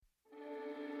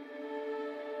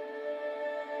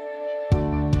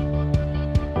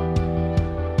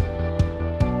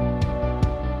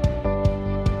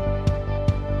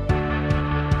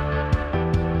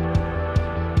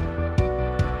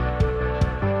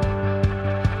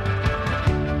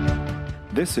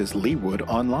This is Leewood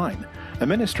Online, a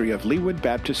ministry of Leewood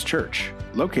Baptist Church,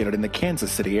 located in the Kansas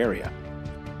City area.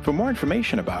 For more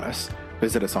information about us,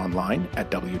 visit us online at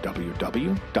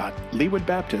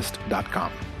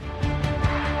www.leewoodbaptist.com.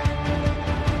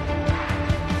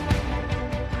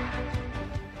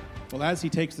 Well, as he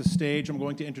takes the stage, I'm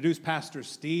going to introduce Pastor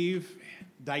Steve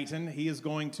Dighton. He is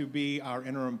going to be our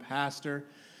interim pastor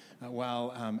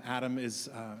while Adam is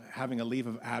having a leave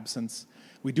of absence.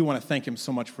 We do want to thank him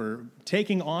so much for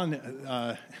taking on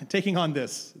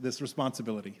this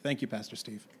responsibility. Thank you, Pastor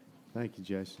Steve. Thank you,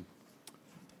 Jason.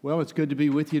 Well, it's good to be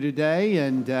with you today,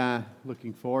 and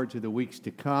looking forward to the weeks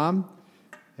to come.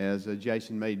 As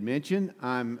Jason made mention,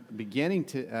 I'm beginning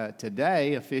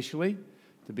today officially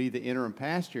to be the interim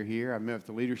pastor here. I met with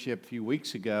the leadership a few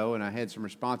weeks ago, and I had some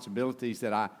responsibilities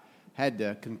that I had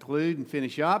to conclude and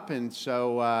finish up, and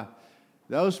so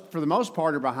those, for the most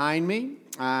part, are behind me.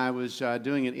 I was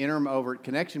doing an interim over at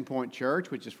Connection Point Church,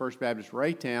 which is First Baptist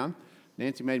Raytown.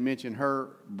 Nancy made mention her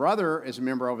brother is a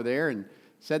member over there and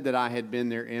said that I had been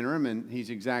their interim, and he's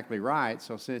exactly right.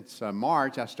 So since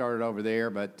March, I started over there,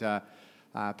 but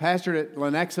pastored at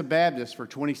Lenexa Baptist for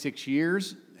 26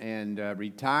 years and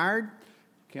retired.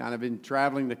 Kind of been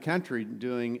traveling the country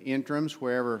doing interims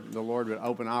wherever the Lord would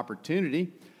open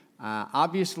opportunity.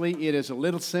 Obviously, it is a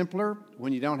little simpler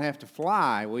when you don't have to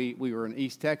fly. We were in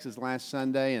East Texas last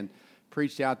Sunday and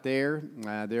preached out there.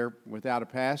 There without a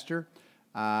pastor.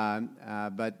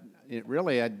 But it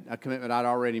really a commitment I'd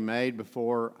already made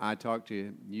before I talked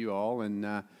to you all.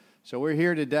 And so we're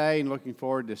here today and looking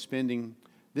forward to spending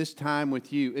this time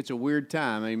with you. It's a weird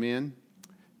time, amen?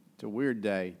 It's a weird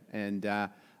day. And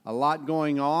a lot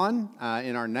going on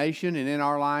in our nation and in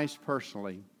our lives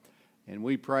personally. And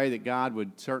we pray that God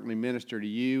would certainly minister to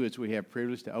you as we have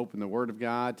privilege to open the Word of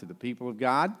God to the people of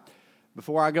God.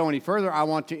 Before I go any further, I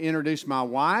want to introduce my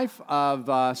wife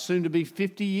of soon to be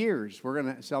 50 years. We're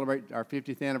going to celebrate our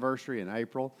 50th anniversary in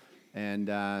April. And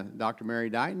Dr. Mary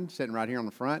Dighton, sitting right here on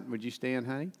the front. Would you stand,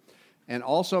 honey? And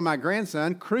also my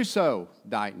grandson, Crusoe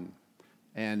Dighton.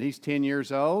 And he's 10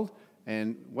 years old.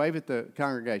 And wave at the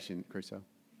congregation, Crusoe.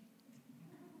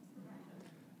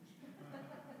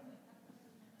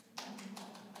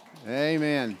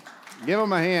 Amen. Give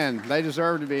them a hand. They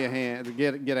deserve to be a hand, to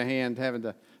get a hand, having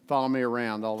to follow me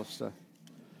around, all this stuff.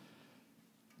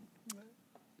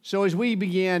 So as we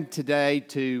begin today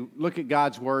to look at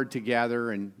God's Word together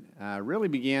and really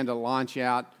begin to launch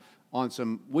out on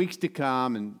some weeks to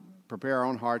come and prepare our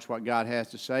own hearts what God has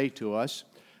to say to us,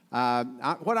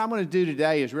 what I'm going to do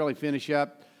today is really finish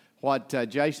up what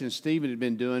Jason and Stephen had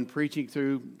been doing, preaching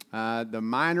through the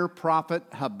minor prophet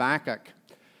Habakkuk.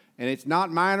 And it's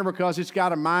not minor because it's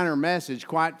got a minor message.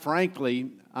 Quite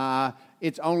frankly,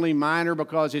 it's only minor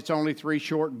because it's only 3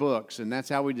 short books. And that's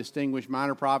how we distinguish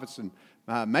minor prophets and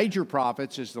major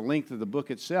prophets, is the length of the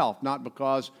book itself, not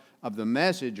because of the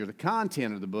message or the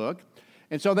content of the book.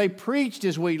 And so they preached,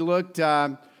 as we looked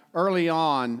early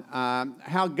on,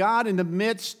 how God in the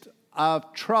midst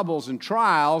of troubles and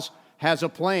trials has a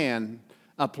plan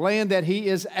that He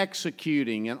is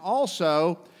executing, and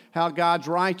also how God's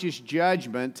righteous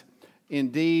judgment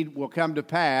indeed will come to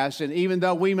pass. And even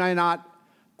though we may not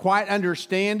quite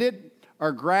understand it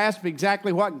or grasp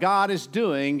exactly what God is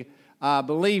doing,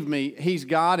 believe me, He's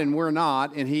God and we're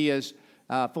not, and He is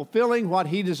fulfilling what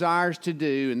He desires to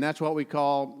do, and that's what we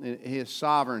call His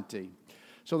sovereignty.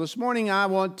 So this morning I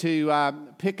want to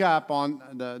pick up on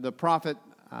the prophet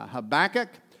Habakkuk.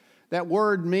 That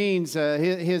word means,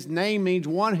 his name means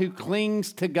one who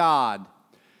clings to God.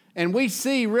 And we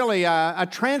see really a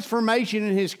transformation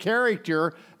in his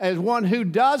character as one who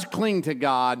does cling to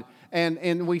God.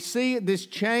 And we see this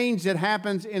change that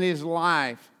happens in his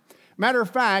life. Matter of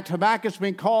fact, Habakkuk's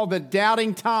been called the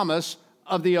doubting Thomas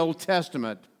of the Old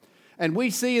Testament. And we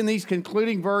see in these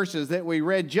concluding verses that we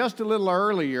read just a little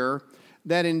earlier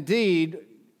that indeed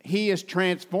he is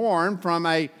transformed from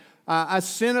a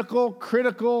cynical,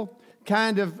 critical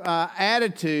kind of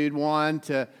attitude,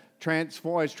 is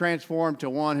transformed to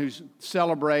one who's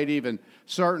celebrative and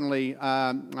certainly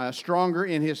stronger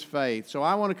in his faith. So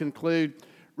I want to conclude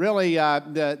really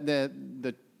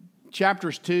the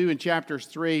chapters 2 and chapters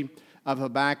 3 of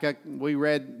Habakkuk. We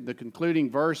read the concluding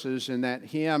verses in that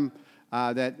hymn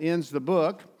that ends the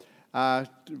book,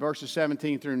 verses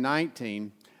 17 through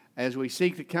 19, as we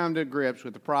seek to come to grips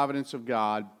with the providence of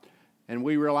God. And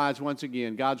we realize once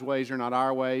again, God's ways are not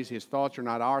our ways, His thoughts are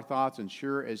not our thoughts, and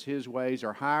sure as His ways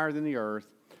are higher than the earth,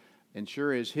 and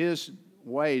sure as His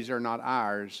ways are not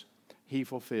ours, He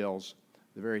fulfills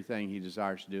the very thing He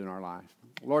desires to do in our life.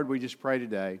 Lord, we just pray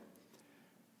today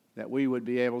that we would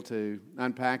be able to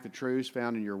unpack the truths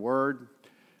found in Your Word.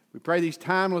 We pray these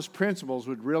timeless principles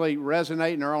would really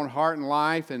resonate in our own heart and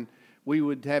life, and we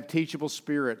would have teachable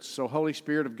spirits. So, Holy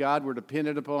Spirit of God, we're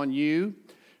dependent upon you.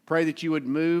 Pray that you would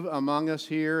move among us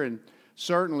here and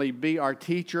certainly be our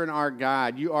teacher and our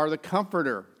guide. You are the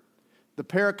comforter, the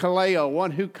parakaleo,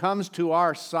 one who comes to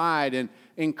our side and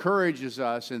encourages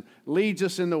us and leads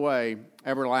us in the way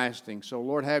everlasting. So,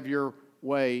 Lord, have your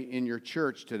way in your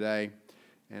church today.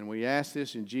 And we ask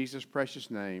this in Jesus' precious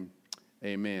name.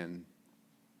 Amen.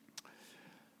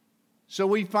 So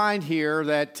we find here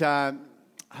that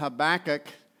Habakkuk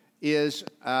is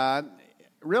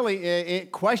really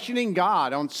questioning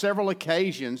God on several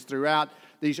occasions throughout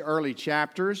these early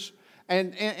chapters,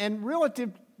 and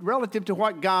relative to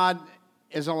what God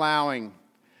is allowing.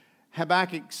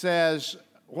 Habakkuk says,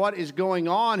 what is going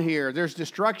on here? There's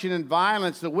destruction and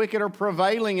violence. The wicked are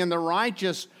prevailing, and the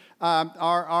righteous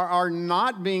are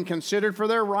not being considered for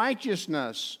their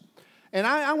righteousness. And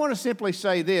I want to simply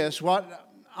say this. What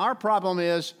our problem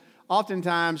is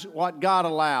oftentimes what God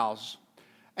allows.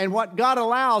 And what God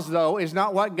allows, though, is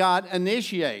not what God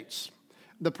initiates.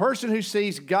 The person who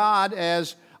sees God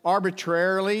as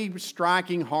arbitrarily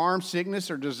striking harm,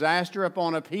 sickness, or disaster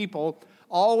upon a people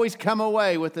always come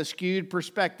away with a skewed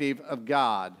perspective of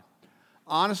God.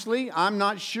 Honestly, I'm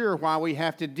not sure why we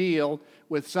have to deal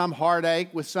with some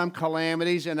heartache, with some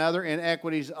calamities and other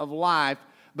inequities of life,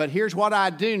 but here's what I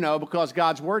do know because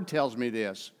God's Word tells me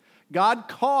this. God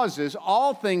causes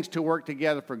all things to work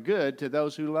together for good to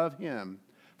those who love Him,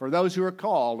 for those who are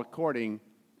called according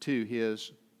to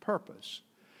His purpose.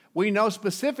 We know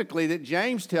specifically that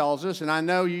James tells us, and I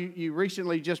know you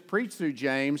recently just preached through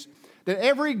James, that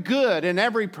every good and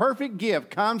every perfect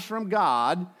gift comes from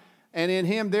God, and in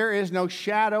Him there is no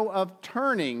shadow of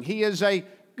turning. He is a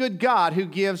good God who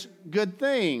gives good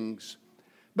things.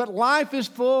 But life is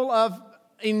full of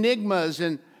enigmas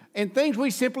and things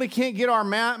we simply can't get our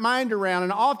mind around.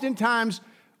 And oftentimes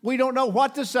we don't know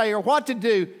what to say or what to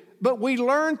do. But we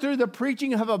learn through the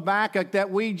preaching of Habakkuk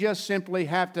that we just simply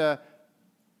have to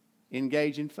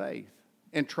engage in faith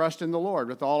and trust in the Lord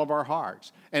with all of our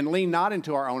hearts and lean not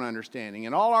into our own understanding.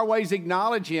 In all our ways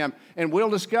acknowledge Him, and we'll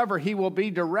discover He will be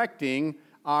directing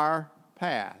our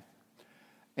path.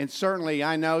 And certainly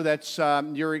I know that's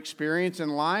your experience in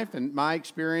life and my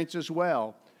experience as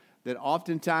well, that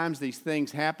oftentimes these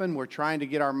things happen. We're trying to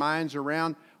get our minds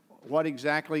around what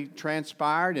exactly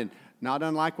transpired, and not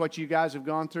unlike what you guys have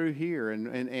gone through here,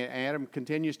 and Adam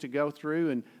continues to go through,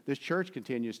 and this church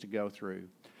continues to go through.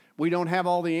 We don't have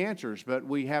all the answers, but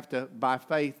we have to, by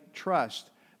faith,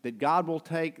 trust that God will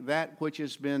take that which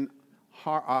has been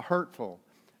hurtful,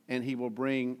 and He will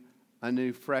bring a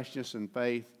new freshness and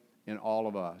faith in all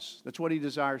of us. That's what He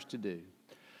desires to do.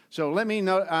 So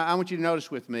I want you to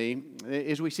notice with me,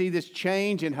 as we see this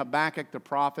change in Habakkuk the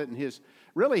prophet and his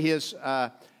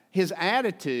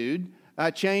attitude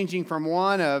changing from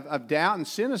one of doubt and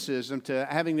cynicism to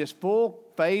having this full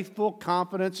faith, full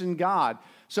confidence in God.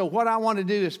 So what I want to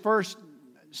do is first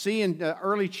see in the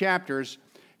early chapters,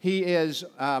 he is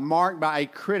marked by a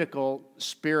critical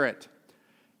spirit.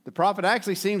 The prophet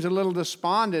actually seems a little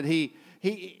despondent.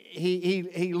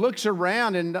 He looks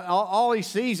around, and all he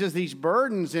sees is these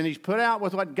burdens, and he's put out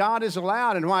with what God has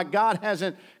allowed and why God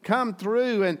hasn't come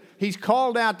through. And he's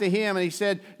called out to Him, and he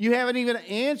said, "You haven't even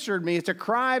answered me. It's a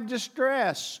cry of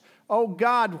distress. Oh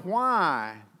God,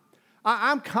 why?"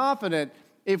 I'm confident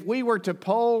if we were to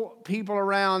poll people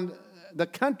around the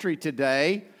country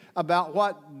today about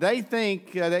what they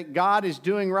think that God is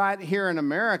doing right here in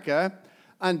America,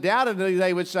 undoubtedly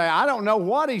they would say, "I don't know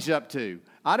what He's up to.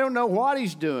 I don't know what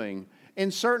He's doing."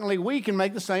 And certainly we can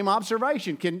make the same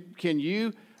observation. Can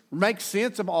you make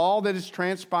sense of all that has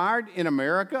transpired in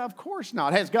America? Of course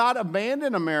not. Has God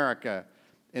abandoned America?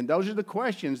 And those are the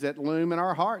questions that loom in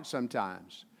our hearts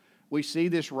sometimes. We see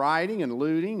this rioting and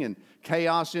looting and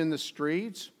chaos in the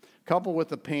streets, coupled with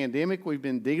the pandemic we've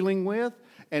been dealing with.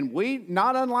 And we,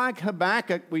 not unlike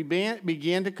Habakkuk, we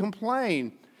begin to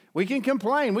complain. We can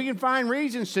complain. We can find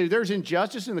reasons to. There's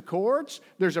injustice in the courts.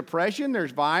 There's oppression.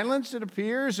 There's violence, it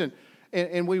appears.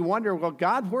 And we wonder, well,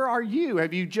 God, where are you?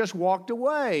 Have you just walked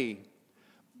away?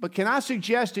 But can I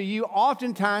suggest to you,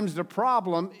 oftentimes the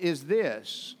problem is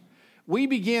this. We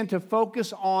begin to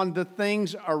focus on the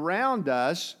things around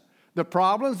us, the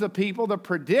problems, the people, the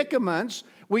predicaments.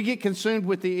 We get consumed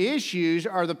with the issues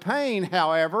or the pain,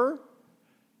 however,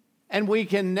 and we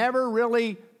can never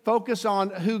really focus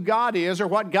on who God is or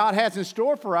what God has in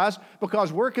store for us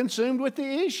because we're consumed with the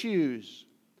issues.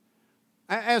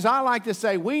 As I like to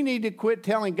say, we need to quit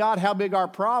telling God how big our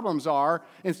problems are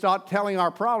and start telling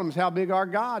our problems how big our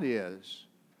God is.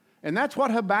 And that's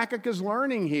what Habakkuk is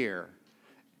learning here.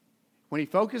 when he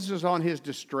focuses on his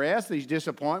distress, these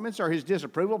disappointments, or his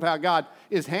disapproval of how God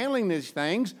is handling these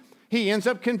things, he ends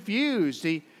up confused.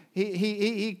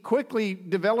 He quickly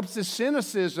develops this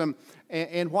cynicism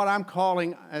and what I'm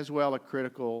calling as well a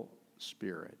critical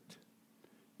spirit.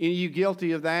 Any of you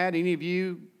guilty of that? Any of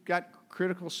you got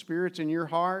critical spirits in your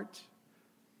heart?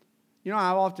 You know, I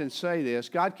often say this,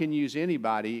 God can use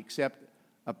anybody except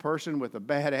a person with a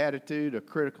bad attitude, a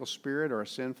critical spirit, or a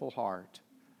sinful heart.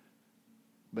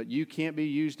 But you can't be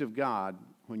used of God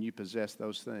when you possess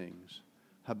those things.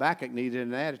 Habakkuk needed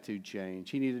an attitude change.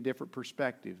 He needed a different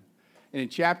perspective. And in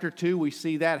chapter 2, we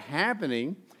see that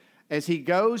happening as he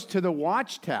goes to the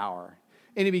watchtower.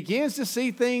 And he begins to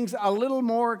see things a little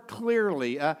more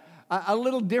clearly, a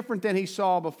little different than he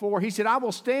saw before. He said, I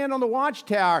will stand on the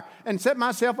watchtower and set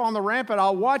myself on the rampart.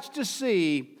 I'll watch to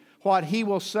see what he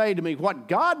will say to me, what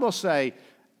God will say,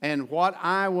 and what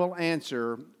I will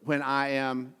answer when I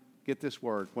am, get this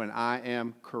word, when I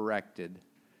am corrected.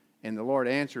 And the Lord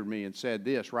answered me and said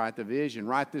this, write the vision,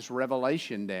 write this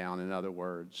revelation down, in other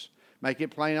words. Make it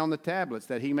plain on the tablets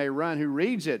that he may run who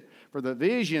reads it. For the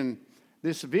vision,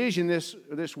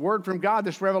 this word from God,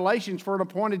 this revelation is for an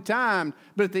appointed time.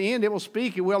 But at the end it will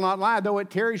speak, it will not lie. Though it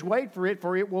tarries, wait for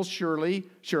it will surely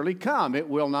come. It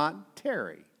will not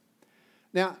tarry.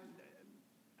 Now,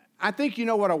 I think you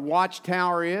know what a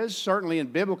watchtower is, certainly in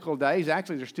biblical days.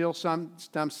 Actually, there's still some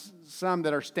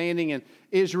that are standing in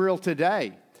Israel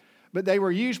today. But they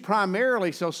were used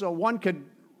primarily so one could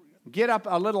get up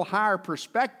a little higher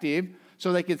perspective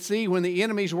so they could see when the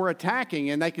enemies were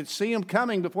attacking, and they could see them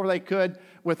coming before they could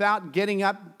without getting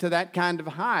up to that kind of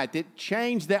height. It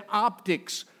changed the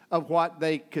optics of what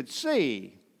they could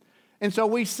see. And so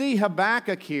we see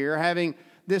Habakkuk here having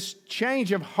this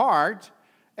change of heart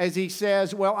as he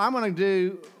says, well, I'm going to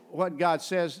do what God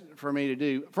says for me to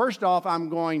do. First off, I'm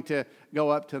going to go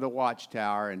up to the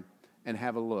watchtower and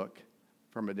have a look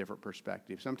from a different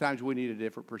perspective. Sometimes we need a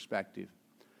different perspective.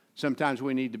 Sometimes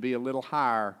we need to be a little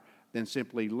higher than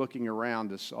simply looking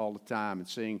around us all the time and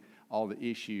seeing all the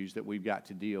issues that we've got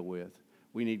to deal with.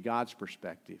 We need God's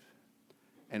perspective.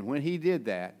 And when he did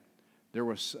that, there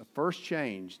was a first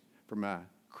change from a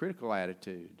critical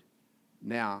attitude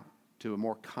now to a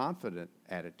more confident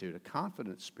attitude, a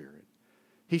confident spirit.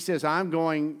 He says,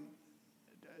 God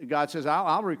says,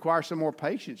 I'll require some more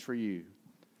patience for you.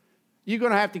 You're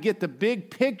going to have to get the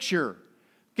big picture,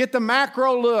 get the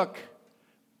macro look,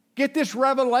 get this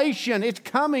revelation. It's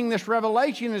coming. This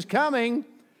revelation is coming.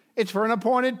 It's for an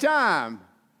appointed time.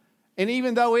 And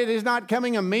even though it is not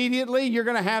coming immediately, you're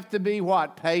going to have to be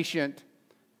what? Patient.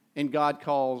 And God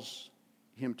calls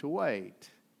him to wait.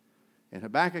 And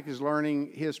Habakkuk is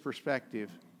learning his perspective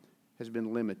has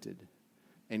been limited.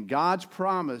 And God's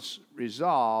promise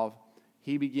resolve,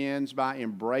 he begins by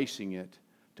embracing it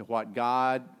to what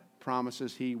God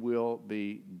promises he will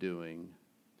be doing.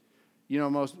 You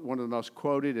know, one of the most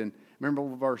quoted and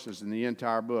memorable verses in the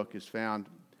entire book is found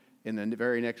in the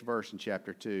very next verse in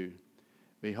chapter 2.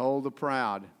 Behold the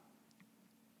proud,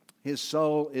 his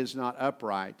soul is not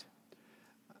upright.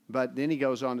 But then he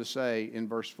goes on to say in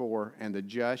verse 4, and the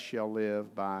just shall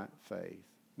live by faith.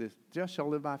 The just shall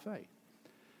live by faith.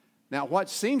 Now, what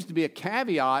seems to be a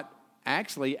caveat,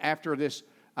 actually, after this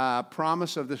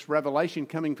promise of this revelation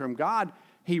coming from God,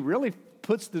 he really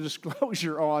puts the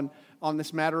disclosure on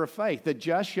this matter of faith. The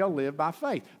just shall live by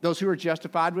faith. Those who are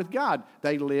justified with God,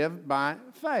 they live by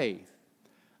faith.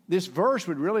 This verse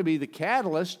would really be the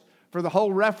catalyst for the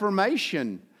whole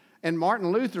Reformation. And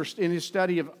Martin Luther, in his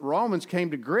study of Romans,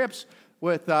 came to grips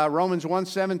with Romans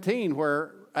 1:17,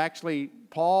 where actually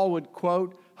Paul would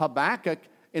quote Habakkuk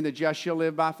in the just shall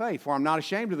live by faith. For I'm not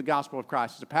ashamed of the gospel of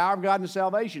Christ. It's the power of God and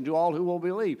salvation to all who will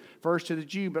believe. First to the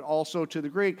Jew, but also to the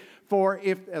Greek. For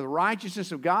if the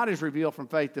righteousness of God is revealed from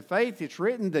faith to faith, it's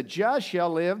written, the just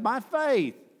shall live by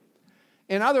faith.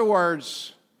 In other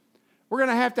words, we're going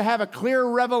to have a clear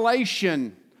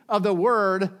revelation of the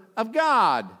Word of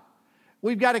God.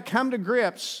 We've got to come to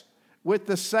grips with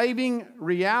the saving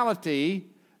reality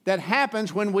that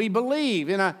happens when we believe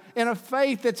in a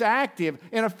faith that's active,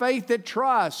 in a faith that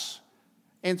trusts.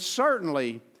 And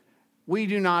certainly, we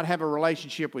do not have a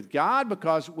relationship with God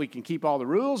because we can keep all the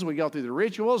rules, we go through the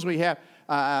rituals, we have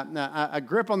a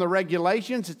grip on the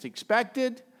regulations, it's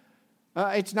expected.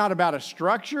 It's not about a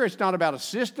structure, it's not about a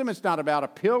system, it's not about a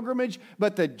pilgrimage,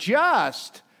 but the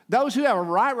just, those who have a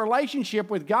right relationship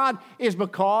with God, is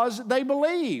because they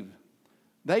believe.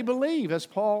 They believe, as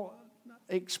Paul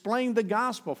explained the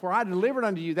gospel. For I delivered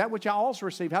unto you that which I also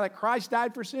received, how that Christ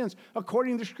died for sins,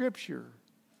 according to Scripture.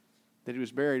 That he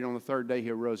was buried, on the third day he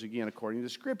arose again, according to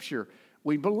Scripture.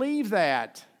 We believe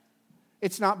that.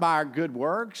 It's not by our good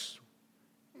works.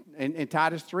 in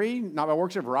Titus 3, not by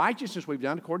works of righteousness we've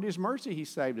done, according to his mercy he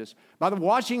saved us, by the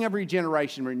washing of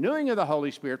regeneration, renewing of the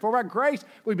Holy Spirit. For by grace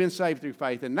we've been saved through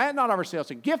faith, and that not of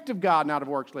ourselves, a gift of God, not of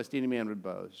works, lest any man would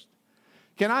boast.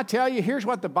 Can I tell you, here's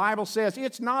what the Bible says.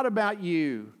 It's not about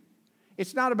you.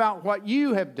 It's not about what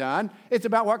you have done. It's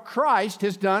about what Christ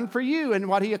has done for you and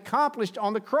what he accomplished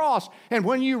on the cross. And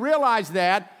when you realize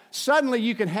that, suddenly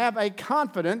you can have a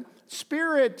confident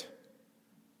spirit.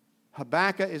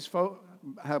 Habakkuk is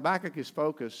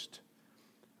focused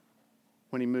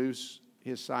when he moves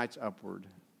his sights upward.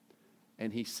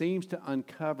 And he seems to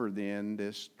uncover then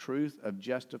this truth of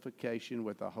justification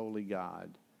with a holy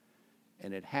God.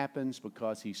 And it happens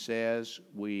because he says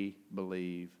we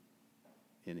believe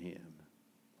in him.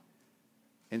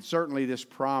 And certainly this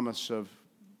promise of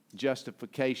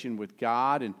justification with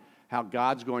God and how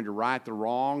God's going to right the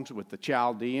wrongs with the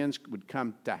Chaldeans would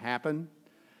come to happen,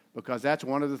 because that's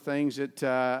one of the things that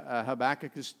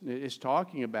Habakkuk is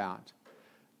talking about.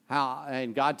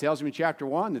 And God tells him in chapter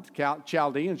 1 that the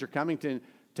Chaldeans are coming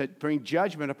to bring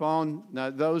judgment upon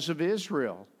those of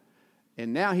Israel.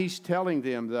 And now he's telling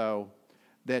them, though,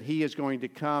 that he is going to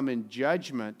come in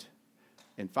judgment.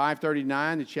 In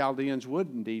 539, the Chaldeans would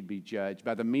indeed be judged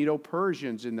by the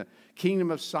Medo-Persians, and the kingdom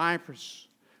of Cyprus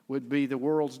would be the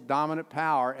world's dominant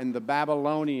power, and the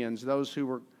Babylonians, those who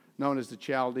were known as the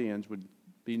Chaldeans, would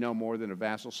be no more than a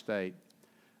vassal state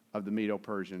of the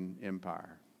Medo-Persian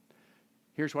Empire.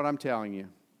 Here's what I'm telling you.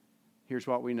 Here's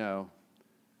what we know,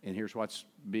 and here's what's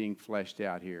being fleshed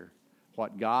out here.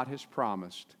 What God has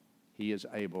promised, he is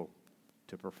able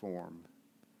to perform.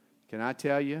 Can I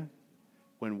tell you?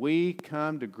 When we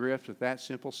come to grips with that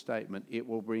simple statement, it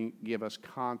will give us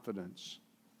confidence.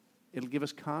 It'll give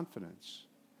us confidence.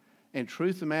 And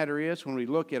truth of the matter is, when we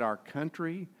look at our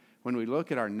country, when we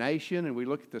look at our nation, and we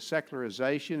look at the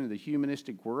secularization and the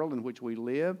humanistic world in which we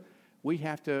live, we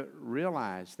have to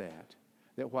realize that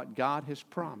what God has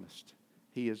promised,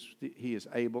 he is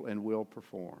able and will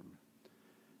perform.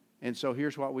 And so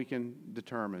here's what we can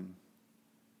determine.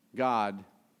 God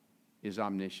is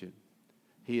omniscient.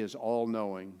 He is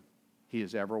all-knowing. He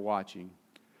is ever-watching.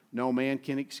 No man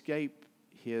can escape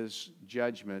his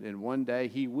judgment, and one day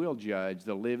he will judge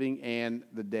the living and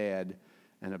the dead.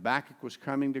 And Habakkuk was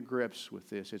coming to grips with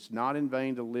this. It's not in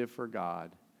vain to live for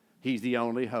God. He's the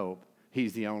only hope.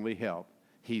 He's the only help.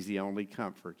 He's the only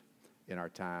comfort in our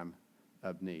time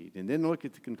of need. And then look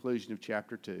at the conclusion of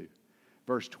chapter 2,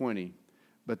 verse 20.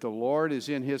 But the Lord is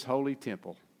in his holy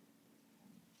temple.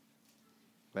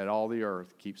 Let all the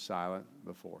earth keep silent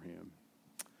before him.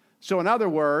 So in other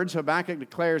words, Habakkuk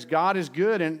declares God is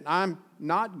good and I'm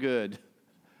not good.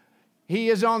 He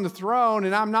is on the throne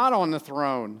and I'm not on the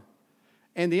throne.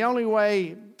 And the only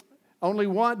way,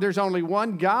 there's only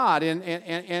one God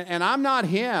and I'm not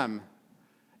him.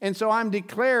 And so I'm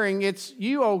declaring it's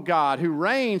you, O God, who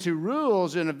reigns, who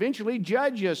rules, and eventually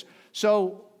judges.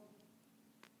 So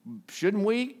shouldn't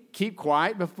we keep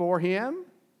quiet before him?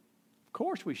 Of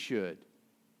course we should.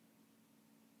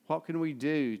 What can we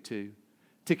do to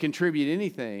contribute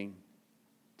anything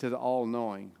to the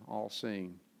all-knowing,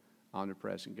 all-seeing,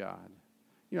 omnipresent God?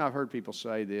 You know, I've heard people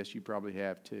say this. You probably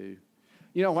have too.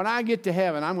 You know, when I get to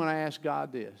heaven, I'm going to ask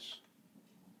God this.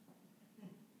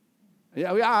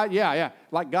 Yeah.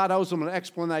 Like God owes them an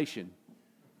explanation.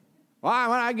 Well,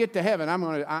 when I get to heaven, I'm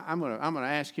going to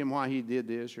ask him why he did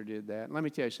this or did that. And let me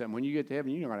tell you something. When you get to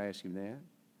heaven, you're not going to ask him that.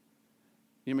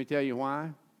 Let me tell you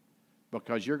why.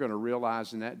 Because you're going to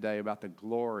realize in that day about the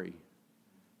glory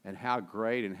and how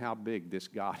great and how big this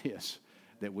God is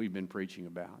that we've been preaching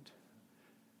about.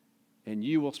 And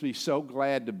you will be so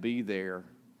glad to be there.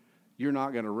 You're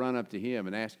not going to run up to him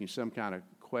and ask him some kind of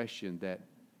question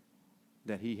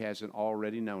that he hasn't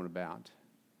already known about,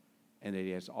 and that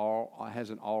he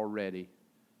hasn't already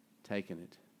taken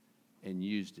it and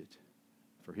used it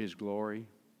for his glory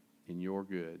and your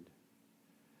good.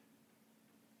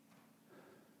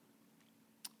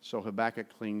 So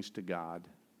Habakkuk clings to God.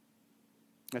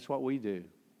 That's what we do.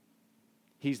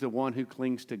 He's the one who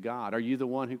clings to God. Are you the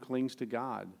one who clings to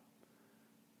God?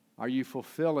 Are you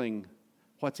fulfilling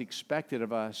what's expected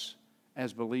of us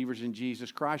as believers in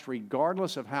Jesus Christ,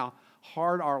 regardless of how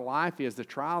hard our life is, the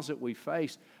trials that we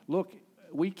face? Look,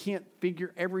 we can't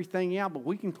figure everything out, but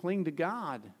we can cling to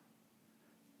God.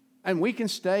 And we can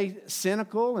stay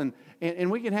cynical and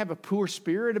we can have a poor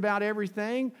spirit about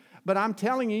everything. But I'm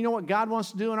telling you, you know what God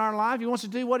wants to do in our life? He wants to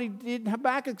do what he did in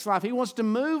Habakkuk's life. He wants to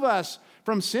move us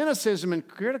from cynicism and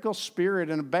critical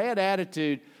spirit and a bad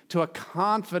attitude to a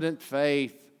confident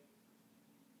faith.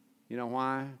 You know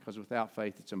why? Because without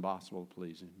faith, it's impossible to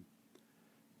please him.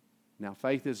 Now,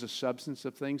 faith is the substance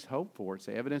of things hoped for. It's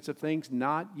the evidence of things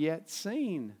not yet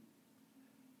seen.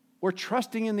 We're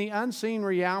trusting in the unseen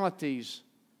realities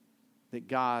that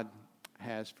God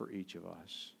has for each of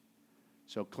us.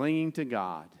 So clinging to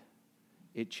God,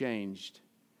 it changed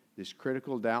this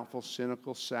critical, doubtful,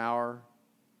 cynical, sour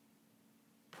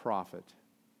prophet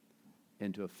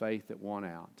into a faith that won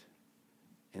out.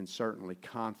 And certainly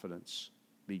confidence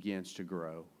begins to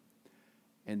grow.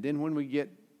 And then when we get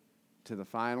to the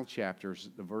final chapters,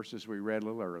 the verses we read a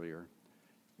little earlier,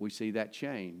 we see that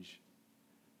change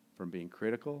from being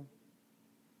critical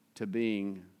to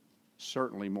being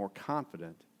certainly more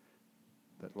confident.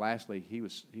 But lastly, he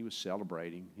was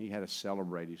celebrating. He had a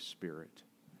celebrative spirit.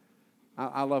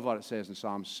 I love what it says in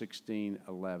Psalm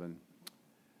 16:11.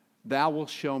 Thou wilt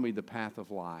show me the path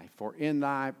of life, for in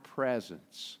thy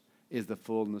presence is the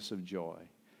fullness of joy.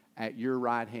 At your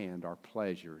right hand are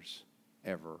pleasures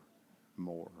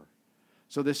evermore.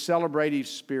 So this celebrative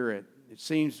spirit, it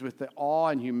seems with the awe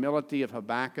and humility of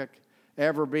Habakkuk,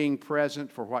 ever being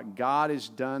present for what God has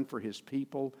done for his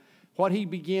people, what he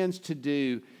begins to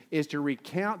do is to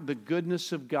recount the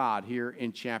goodness of God here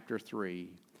in chapter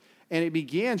 3. And it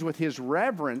begins with his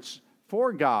reverence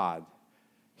for God.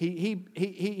 He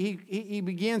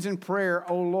begins in prayer,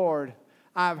 O Lord,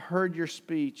 I've heard your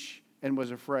speech and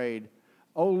was afraid.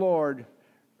 O Lord,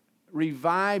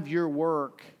 revive your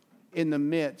work in the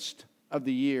midst of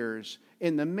the years.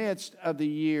 In the midst of the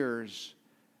years,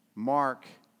 mark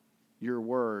your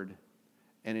word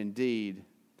and indeed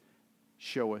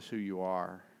show us who you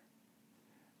are.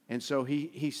 And so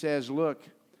he says, look,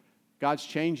 God's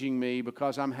changing me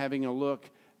because I'm having a look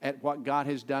at what God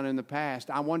has done in the past.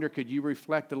 I wonder, could you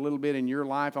reflect a little bit in your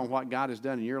life on what God has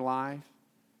done in your life?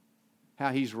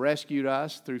 How he's rescued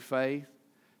us through faith.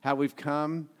 How we've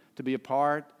come to be a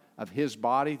part of his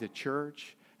body, the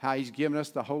church. How he's given us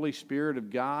the Holy Spirit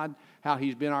of God. How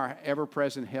he's been our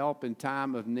ever-present help in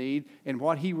time of need. And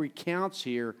what he recounts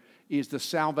here is the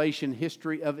salvation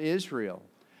history of Israel.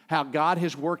 How God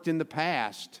has worked in the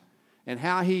past. And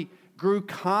how he grew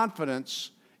confidence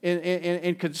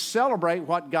and could celebrate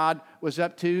what God was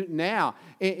up to now.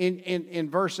 In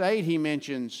verse 8 he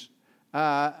mentions,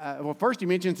 first he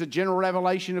mentions the general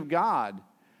revelation of God.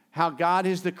 How God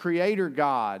is the creator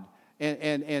God.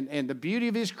 And the beauty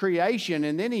of his creation.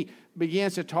 And then he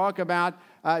begins to talk about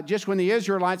just when the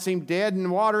Israelites seemed dead in the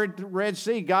water at the Red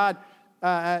Sea, God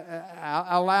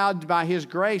allowed by his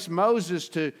grace Moses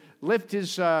to lift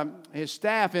his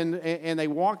staff and they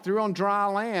walked through on dry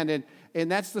land. And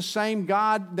that's the same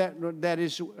God that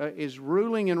is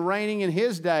ruling and reigning in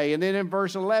his day. And then in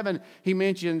verse 11 he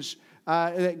mentions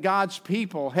that God's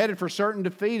people headed for certain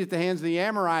defeat at the hands of the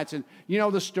Amorites. And you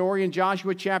know the story in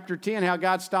Joshua chapter 10, how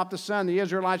God stopped the sun. The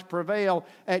Israelites prevail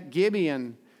at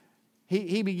Gibeon.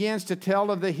 He begins to tell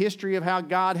of the history of how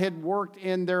God had worked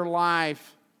in their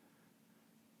life.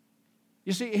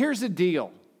 You see, here's the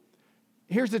deal.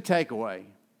 Here's the takeaway.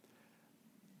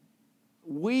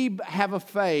 We have a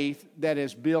faith that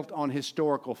is built on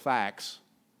historical facts.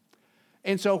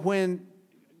 And so when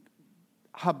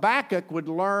Habakkuk would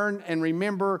learn and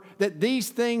remember that these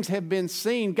things have been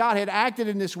seen. God had acted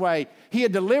in this way. He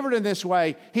had delivered in this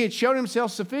way. He had shown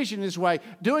himself sufficient in this way,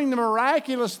 doing the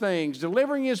miraculous things,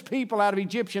 delivering his people out of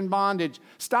Egyptian bondage,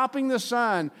 stopping the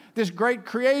sun, this great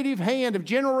creative hand of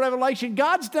general revelation.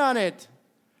 God's done it.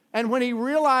 And when he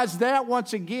realized that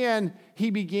once again, he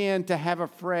began to have a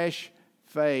fresh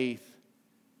faith,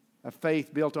 a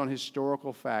faith built on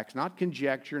historical facts, not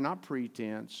conjecture, not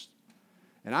pretense.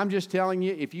 And I'm just telling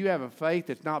you, if you have a faith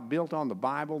that's not built on the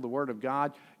Bible, the Word of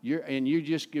God, you've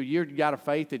got a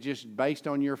faith that's just based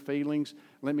on your feelings,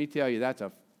 let me tell you, that's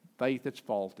a faith that's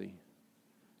faulty.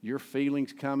 Your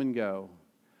feelings come and go.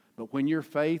 But when your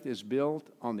faith is built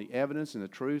on the evidence and the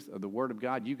truth of the Word of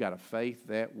God, you've got a faith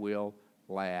that will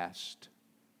last.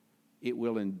 It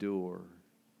will endure.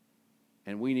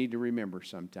 And we need to remember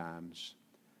sometimes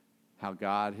how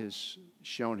God has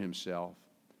shown himself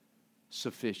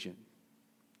sufficient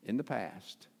in the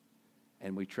past,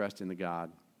 and we trust in the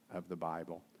God of the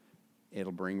Bible.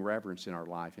 It'll bring reverence in our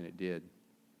life, and it did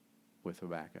with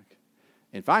Habakkuk.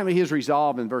 And finally, his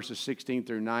resolve in verses 16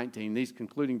 through 19. These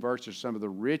concluding verses are some of the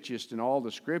richest in all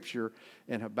the Scripture.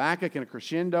 And Habakkuk, in a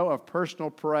crescendo of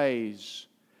personal praise,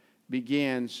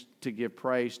 begins to give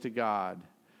praise to God.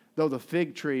 Though the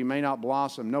fig tree may not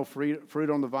blossom, no fruit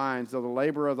on the vines, though the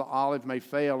labor of the olive may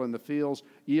fail and the fields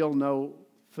yield no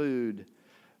food,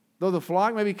 though the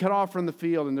flock may be cut off from the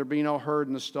field and there be no herd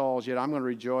in the stalls, yet I'm going to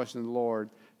rejoice in the Lord,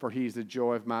 for he's the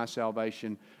joy of my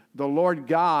salvation. The Lord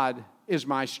God is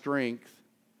my strength,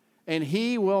 and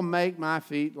he will make my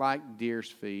feet like deer's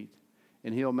feet,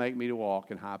 and he'll make me to walk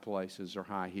in high places or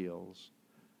high hills.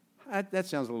 That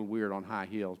sounds a little weird on high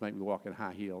heels, make me walk in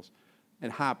high heels.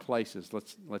 and high places.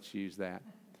 Let's use that,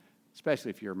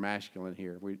 especially if you're masculine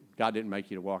here. God didn't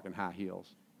make you to walk in high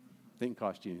heels. It didn't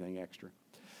cost you anything extra.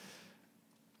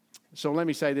 So let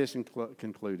me say this in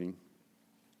concluding.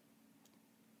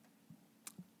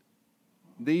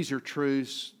 These are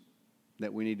truths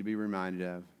that we need to be reminded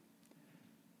of.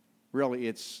 Really,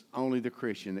 it's only the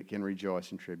Christian that can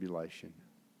rejoice in tribulation,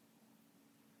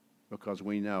 because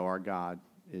we know our God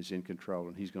is in control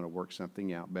and He's going to work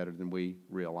something out better than we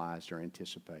realized or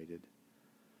anticipated.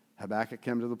 Habakkuk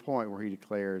came to the point where he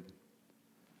declared,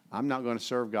 I'm not going to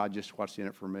serve God just what's in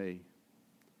it for me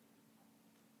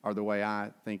or the way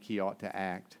I think He ought to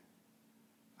act.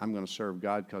 I'm going to serve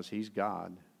God because He's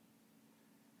God.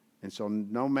 And so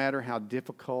no matter how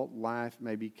difficult life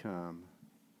may become,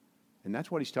 and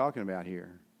that's what he's talking about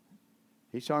here.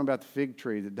 He's talking about the fig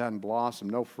tree that doesn't blossom,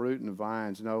 no fruit in the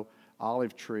vines, no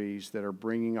olive trees that are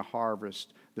bringing a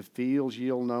harvest. The fields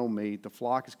yield no meat. The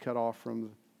flock is cut off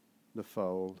from the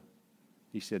fold.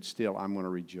 He said, still, I'm going to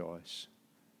rejoice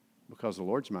because the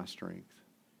Lord's my strength.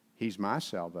 He's my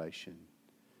salvation.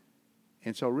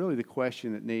 And so really the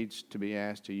question that needs to be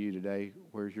asked to you today,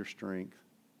 where's your strength?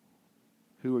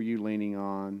 Who are you leaning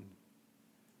on?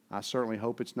 I certainly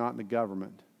hope it's not in the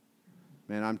government.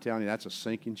 Man, I'm telling you, that's a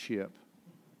sinking ship.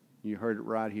 You heard it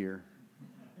right here.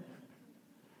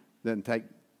 Doesn't take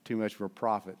too much of a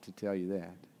prophet to tell you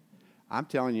that. I'm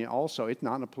telling you also, it's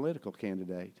not a political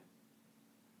candidate.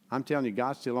 I'm telling you,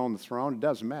 God's still on the throne. It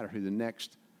doesn't matter who the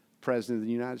next president of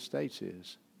the United States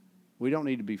is. We don't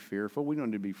need to be fearful. We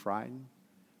don't need to be frightened.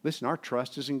 Listen, our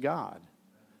trust is in God,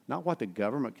 not what the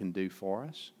government can do for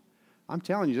us. I'm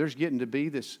telling you, there's getting to be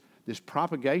this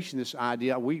propagation, this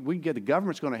idea. We get the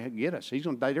government's going to get us. They're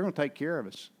going to take care of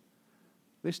us.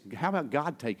 Listen, how about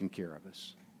God taking care of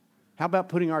us? How about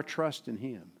putting our trust in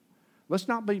Him? Let's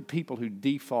not be people who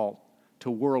default to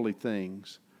worldly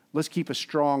things. Let's keep a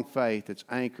strong faith that's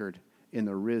anchored in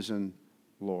the risen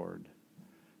Lord.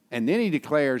 And then he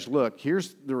declares, look,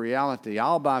 here's the reality.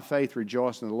 I'll by faith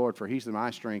rejoice in the Lord, for He's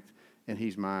my strength and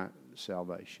He's my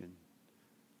salvation.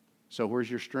 So where's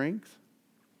your strength?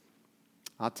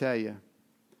 I'll tell you,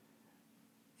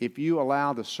 if you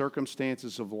allow the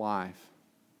circumstances of life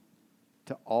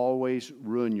to always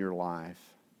ruin your life,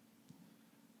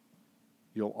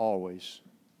 you'll always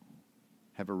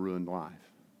have a ruined life.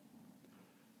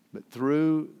 But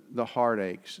through the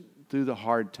heartaches, through the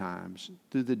hard times,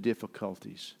 through the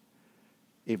difficulties,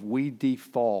 if we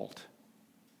default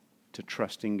to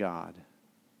trusting God,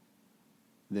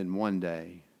 then one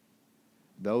day,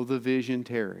 though the vision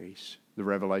tarries, the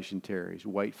revelation tarries,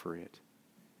 wait for it.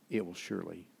 It will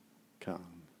surely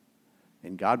come.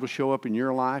 And God will show up in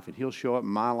your life, and He'll show up in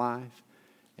my life.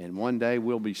 And one day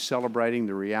we'll be celebrating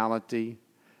the reality.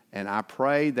 And I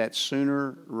pray that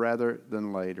sooner rather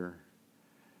than later.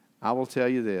 I will tell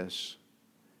you this.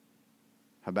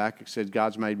 Habakkuk said,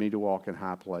 God's made me to walk in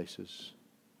high places.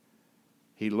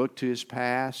 He looked to his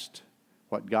past,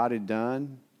 what God had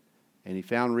done, and he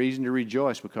found reason to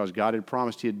rejoice because God had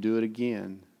promised He'd do it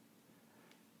again.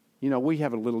 You know, we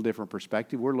have a little different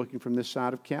perspective. We're looking from this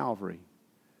side of Calvary.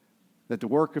 That the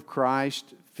work of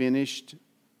Christ finished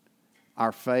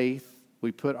our faith.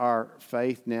 We put our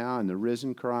faith now in the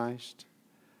risen Christ.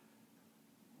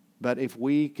 But if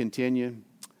we continue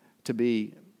to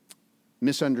be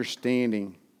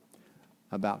misunderstanding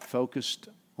about focused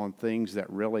on things that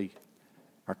really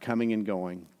are coming and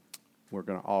going, we're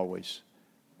going to always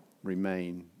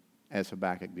remain as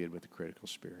Habakkuk did with the critical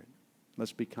spirit.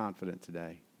 Let's be confident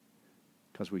today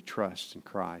because we trust in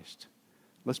Christ.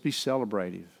 Let's be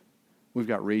celebrative. We've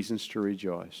got reasons to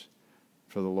rejoice,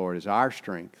 for the Lord is our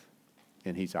strength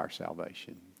and He's our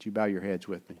salvation. Would you bow your heads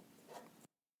with me?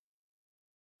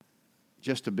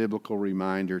 Just a biblical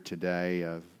reminder today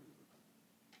of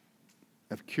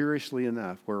curiously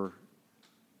enough, where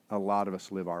a lot of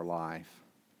us live our life.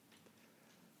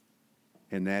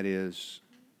 And that is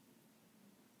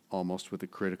almost with the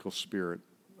critical spirit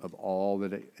of all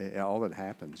that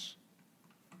happens.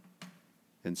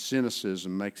 And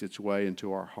cynicism makes its way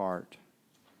into our heart.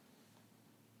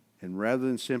 And rather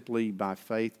than simply by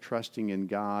faith trusting in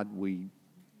God, we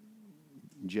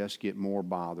just get more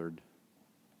bothered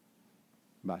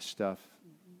by stuff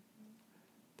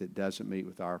that doesn't meet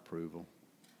with our approval.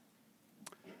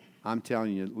 I'm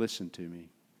telling you, listen to me.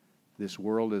 This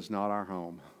world is not our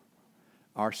home.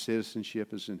 Our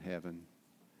citizenship is in heaven.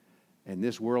 And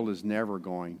this world is never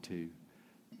going to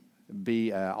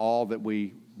be all that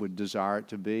we would desire it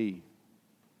to be.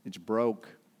 It's broke.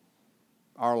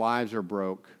 Our lives are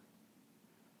broke.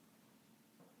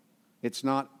 It's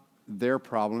not their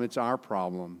problem, it's our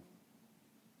problem.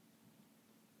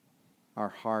 our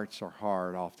hearts are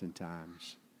hard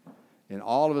oftentimes. And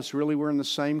all of us really were in the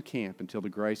same camp until the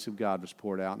grace of God was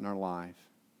poured out in our life.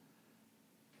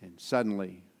 And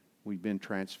suddenly, we've been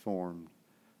transformed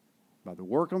by the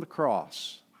work on the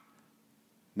cross.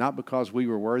 Not because we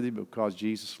were worthy, but because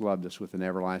Jesus loved us with an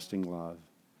everlasting love.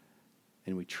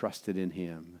 And we trusted in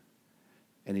Him.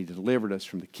 And He delivered us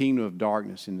from the kingdom of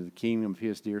darkness into the kingdom of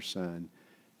His dear Son.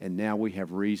 And now we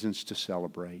have reasons to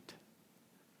celebrate.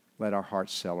 Let our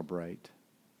hearts celebrate.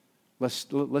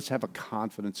 Let's have a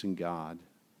confidence in God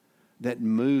that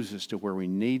moves us to where we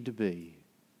need to be.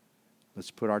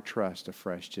 Let's put our trust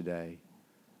afresh today.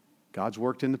 God's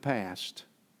worked in the past.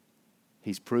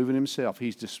 He's proven Himself.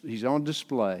 He's on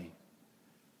display,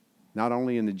 not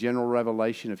only in the general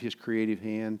revelation of His creative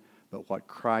hand, but what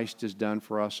Christ has done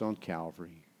for us on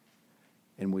Calvary.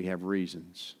 And we have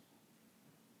reasons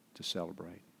to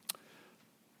celebrate.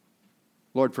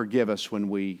 Lord, forgive us when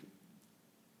we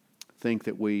think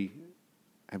that we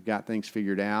have got things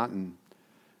figured out and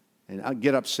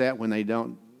get upset when they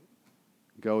don't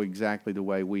go exactly the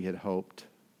way we had hoped.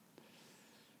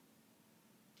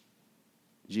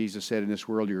 Jesus said, in this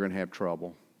world you're going to have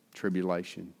trouble,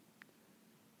 tribulation.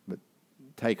 But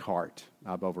take heart,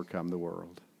 I've overcome the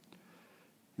world.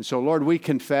 And so, Lord, we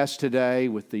confess today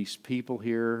with these people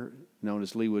here, known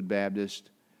as Leawood Baptist,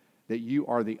 that you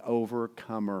are the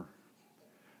overcomer.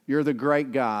 You're the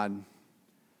great God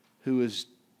who is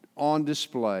on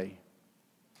display,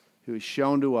 who has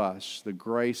shown to us the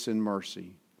grace and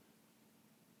mercy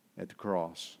at the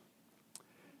cross.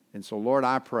 And so, Lord,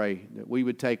 I pray that we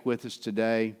would take with us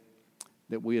today,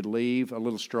 that we would leave a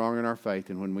little stronger in our faith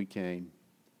than when we came.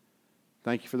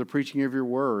 Thank you for the preaching of your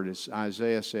word. As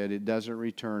Isaiah said, it doesn't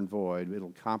return void. It'll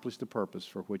accomplish the purpose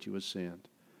for which it was sent.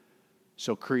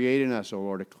 So create in us, O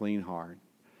Lord, a clean heart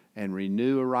and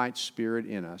renew a right spirit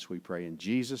in us, we pray in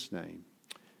Jesus' name.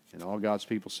 And all God's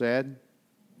people said,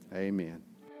 amen.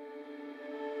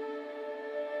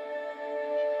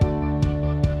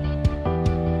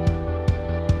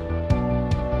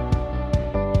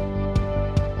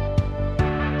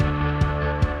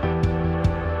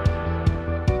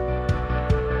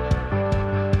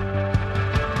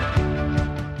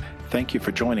 Thank you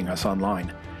for joining us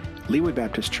online. Leawood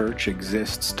Baptist Church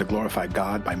exists to glorify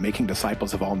God by making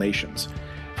disciples of all nations.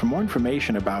 For more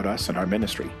information about us and our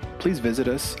ministry, please visit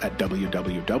us at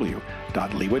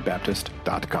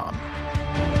www.leawoodbaptist.com.